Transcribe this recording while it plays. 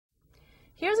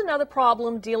Here's another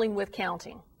problem dealing with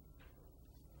counting.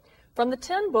 From the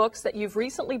 10 books that you've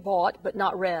recently bought but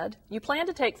not read, you plan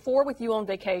to take 4 with you on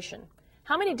vacation.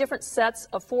 How many different sets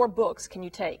of 4 books can you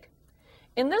take?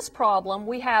 In this problem,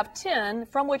 we have 10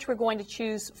 from which we're going to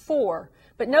choose 4.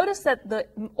 But notice that the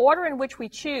order in which we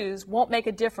choose won't make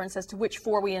a difference as to which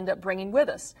 4 we end up bringing with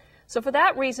us. So for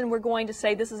that reason, we're going to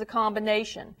say this is a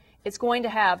combination. It's going to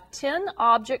have 10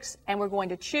 objects, and we're going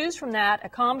to choose from that a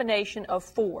combination of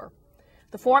 4.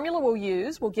 The formula we'll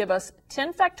use will give us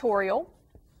 10 factorial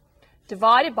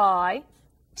divided by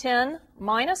 10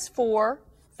 minus 4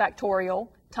 factorial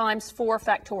times 4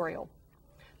 factorial.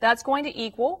 That's going to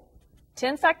equal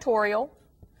 10 factorial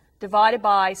divided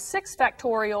by 6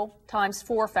 factorial times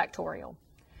 4 factorial.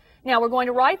 Now we're going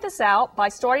to write this out by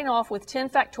starting off with 10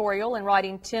 factorial and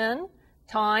writing 10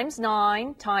 times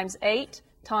 9 times 8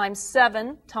 times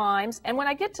 7 times, and when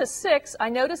I get to 6, I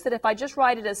notice that if I just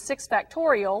write it as 6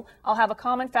 factorial, I'll have a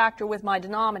common factor with my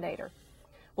denominator.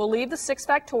 We'll leave the 6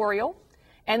 factorial,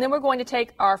 and then we're going to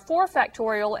take our 4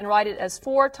 factorial and write it as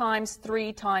 4 times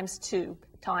 3 times 2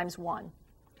 times 1.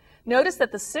 Notice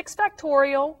that the 6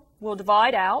 factorial will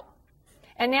divide out,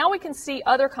 and now we can see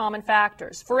other common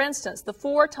factors. For instance, the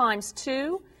 4 times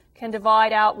 2 can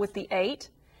divide out with the 8,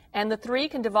 and the 3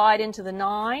 can divide into the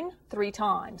 9 3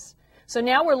 times. So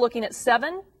now we're looking at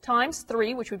 7 times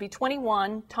 3, which would be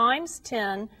 21, times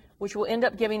 10, which will end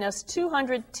up giving us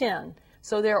 210.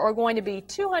 So there are going to be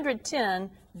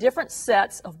 210 different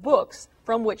sets of books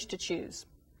from which to choose.